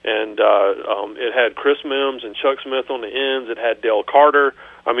 And it had Chris Mims and Chuck Smith on the ends. It had Dale Carter.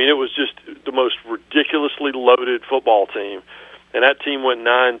 I mean, it was just the most ridiculously loaded football team. And that team went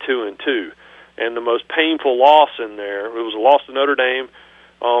 9-2-2. And the most painful loss in there, it was a loss to Notre Dame,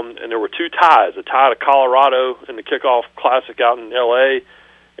 and there were two ties, a tie to Colorado in the kickoff classic out in L.A.,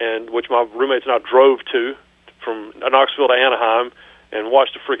 and which my roommates and I drove to from Knoxville to Anaheim and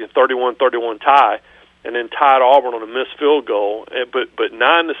watched a freaking 31-31 tie, and then tied Auburn on a missed field goal. But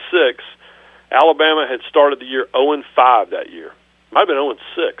 9-6, Alabama had started the year 0-5 that year. Might have been 0-6.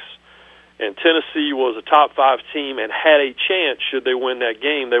 And Tennessee was a top 5 team and had a chance, should they win that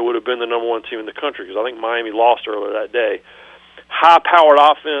game, they would have been the number 1 team in the country because I think Miami lost earlier that day. High-powered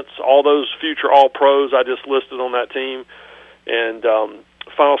offense, all those future All-Pros I just listed on that team. And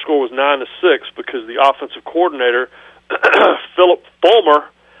final score was 9-6 because the offensive coordinator, Philip Fulmer,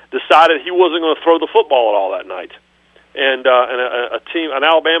 decided he wasn't going to throw the football at all that night. And an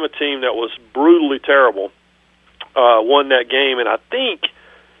Alabama team that was brutally terrible won that game, and I think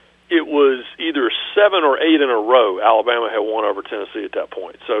it was either 7 or 8 in a row Alabama had won over Tennessee at that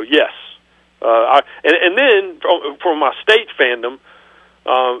point. So, yes. And then from my state fandom,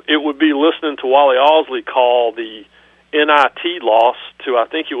 it would be listening to Wally Osley call the NIT loss to, I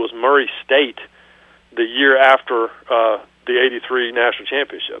think it was Murray State, the year after the 83 national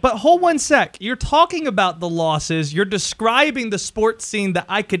championship. But hold one sec. You're talking about the losses. You're describing the sports scene that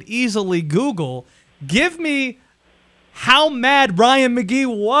I could easily Google. Give me how mad Ryan McGee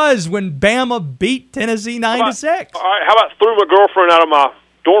was when Bama beat Tennessee 9-6. All right, how about threw my girlfriend out of my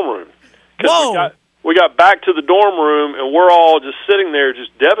dorm room? Whoa! We got back to the dorm room, and we're all just sitting there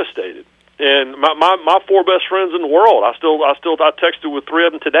just devastated. And my 4 best friends in the world, I texted with 3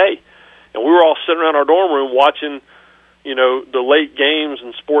 of them today. And we were all sitting around our dorm room watching, the late games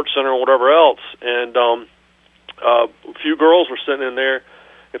and Sports Center and whatever else. And a few girls were sitting in there.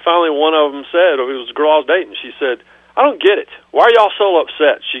 And finally one of them said, it was a girl I was dating, she said, "I don't get it. Why are y'all so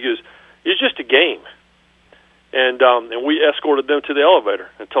upset?" She goes, "It's just a game." And we escorted them to the elevator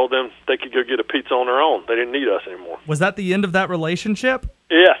and told them they could go get a pizza on their own. They didn't need us anymore. Was that the end of that relationship?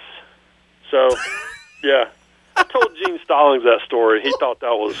 Yes. So, yeah. I told Gene Stallings that story. Gene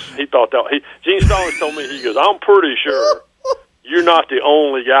Stallings told me, he goes, "I'm pretty sure you're not the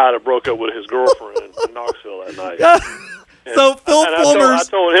only guy that broke up with his girlfriend in Knoxville that night." So Phil Fulmer's... I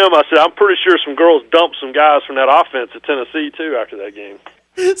told him, I said, "I'm pretty sure some girls dumped some guys from that offense at Tennessee, too, after that game."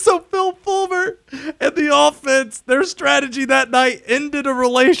 So Phil Fulmer and the offense, their strategy that night ended a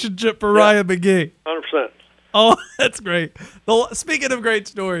relationship for Ryan McGee. 100%. Oh, that's great. Speaking of great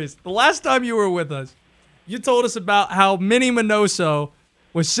stories, the last time you were with us, you told us about how Minnie Minoso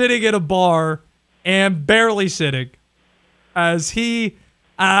was sitting at a bar and barely sitting as he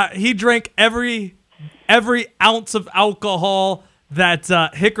drank every ounce of alcohol that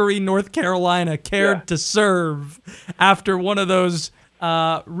Hickory, North Carolina cared to serve after one of those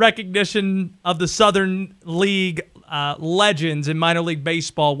recognition of the Southern League legends in minor league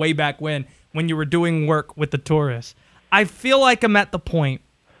baseball way back when you were doing work with the tourists. I feel like I'm at the point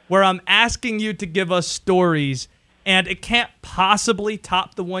where I'm asking you to give us stories, and it can't possibly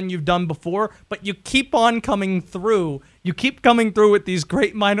top the one you've done before, but you keep on coming through. You keep coming through with these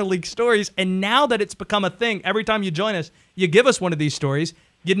great minor league stories, and now that it's become a thing, every time you join us, you give us one of these stories.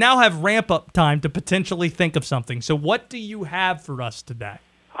 You now have ramp-up time to potentially think of something. So what do you have for us today?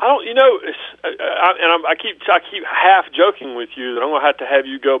 I don't, I keep half joking with you that I'm going to have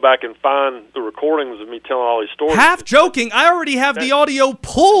you go back and find the recordings of me telling all these stories. Half joking? I already have the audio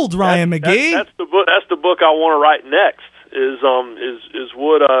pulled, Ryan McGee. That's the book. That's the book I want to write next.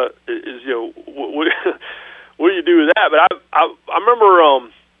 What do you do with that? But I remember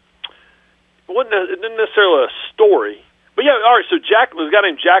it wasn't necessarily a story, But yeah, all right. So there's a guy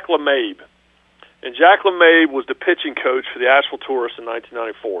named Jack LeMabe, and Jack LeMabe was the pitching coach for the Asheville Tourists in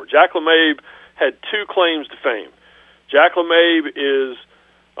 1994. Jack LeMabe had two claims to fame. Jack LeMabe is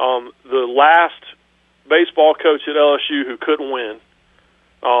the last baseball coach at LSU who couldn't win.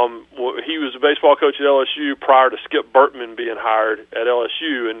 He was a baseball coach at LSU prior to Skip Bertman being hired at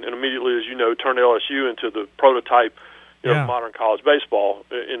LSU, and immediately, as you know, turned LSU into the prototype of modern college baseball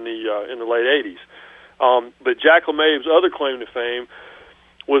in the late '80s. But Jack LeMabe's other claim to fame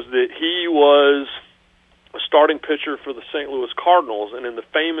was that he was a starting pitcher for the St. Louis Cardinals, and in the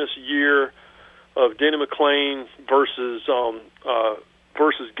famous year of Denny McClain versus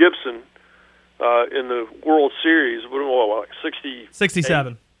Gibson in the World Series, like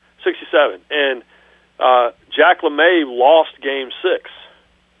 67. 67. And Jack LeMabe lost Game 6.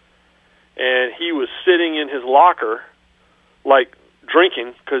 And he was sitting in his locker, like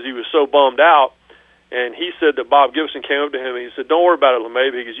drinking, because he was so bummed out. And he said that Bob Gibson came up to him and he said, "Don't worry about it,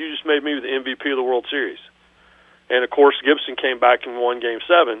 LeMabe, because you just made me the MVP of the World Series." And, of course, Gibson came back and won Game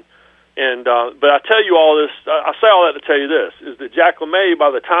 7. And but I tell you all this, I say all that to tell you this, is that Jack LeMabe, by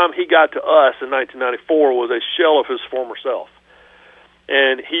the time he got to us in 1994, was a shell of his former self.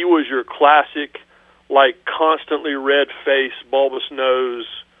 And he was your classic, like, constantly red-faced, bulbous nose,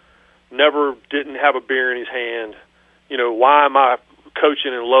 never didn't have a beer in his hand, why am I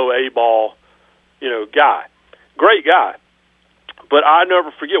coaching in low A ball, guy. Great guy. But I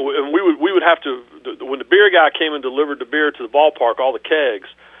never forget, and we would have to, when the beer guy came and delivered the beer to the ballpark, all the kegs,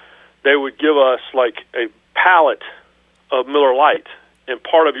 they would give us like a pallet of Miller Lite, and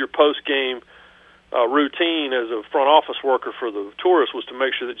part of your post-game routine as a front office worker for the Tourists was to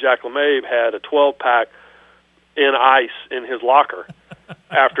make sure that Jack LeMabe had a 12-pack in ice in his locker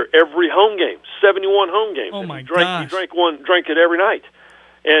after every home game, 71 home games. Oh my gosh! He drank it every night.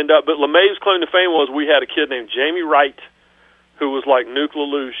 And but LeMabe's claim to fame was we had a kid named Jamie Wright, who was like Nuke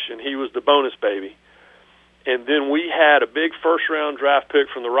LaLoosh, and he was the bonus baby. And then we had a big first-round draft pick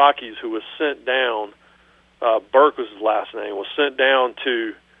from the Rockies who was sent down, Burke was his last name, was sent down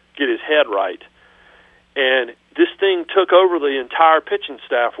to get his head right. And this thing took over the entire pitching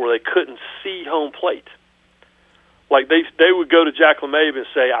staff where they couldn't see home plate. Like they would go to Jack LeMabe and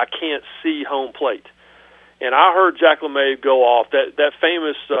say, "I can't see home plate." And I heard Jack LeMabe go off, that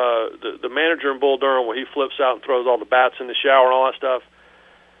famous, the manager in Bull Durham where he flips out and throws all the bats in the shower and all that stuff.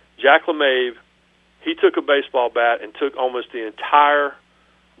 Jack LeMabe, he took a baseball bat and took almost the entire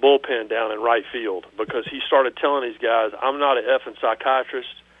bullpen down in right field because he started telling these guys, "I'm not an effing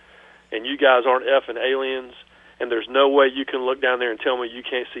psychiatrist, and you guys aren't effing aliens, and there's no way you can look down there and tell me you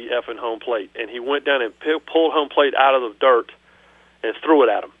can't see effing home plate." And he went down and pulled home plate out of the dirt and threw it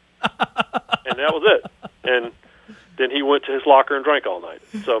at him. And that was it. And then he went to his locker and drank all night.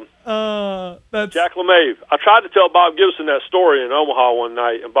 So Jack LeMabe. I tried to tell Bob Gibson that story in Omaha one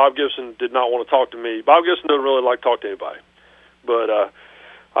night, and Bob Gibson did not want to talk to me. Bob Gibson doesn't really like to talk to anybody. But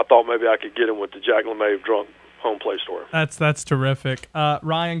I thought maybe I could get him with the Jack LeMabe drunk home plate story. That's terrific.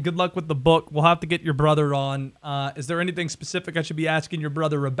 Ryan, good luck with the book. We'll have to get your brother on. Is there anything specific I should be asking your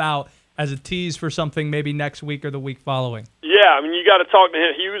brother about as a tease for something maybe next week or the week following? Yeah, I mean, you got to talk to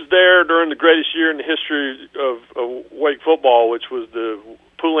him. He was there during the greatest year in the history of Wake football, which was the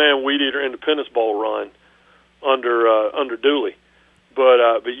Poulan Weed Eater Independence Bowl run under Dooley.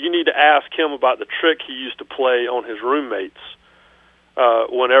 But you need to ask him about the trick he used to play on his roommates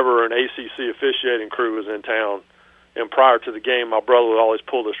whenever an ACC officiating crew was in town. And prior to the game, my brother would always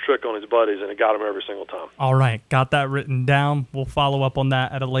pull this trick on his buddies, and it got him every single time. All right, got that written down. We'll follow up on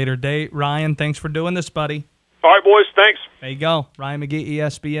that at a later date. Ryan, thanks for doing this, buddy. All right, boys, thanks. There you go. Ryan McGee,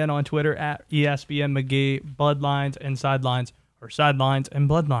 ESPN on Twitter, at ESPN McGee, Bloodlines and Sidelines, or Sidelines and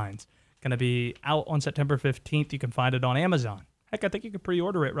Bloodlines. Going to be out on September 15th. You can find it on Amazon. Heck, I think you can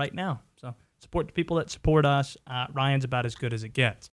pre-order it right now. So support the people that support us. Ryan's about as good as it gets.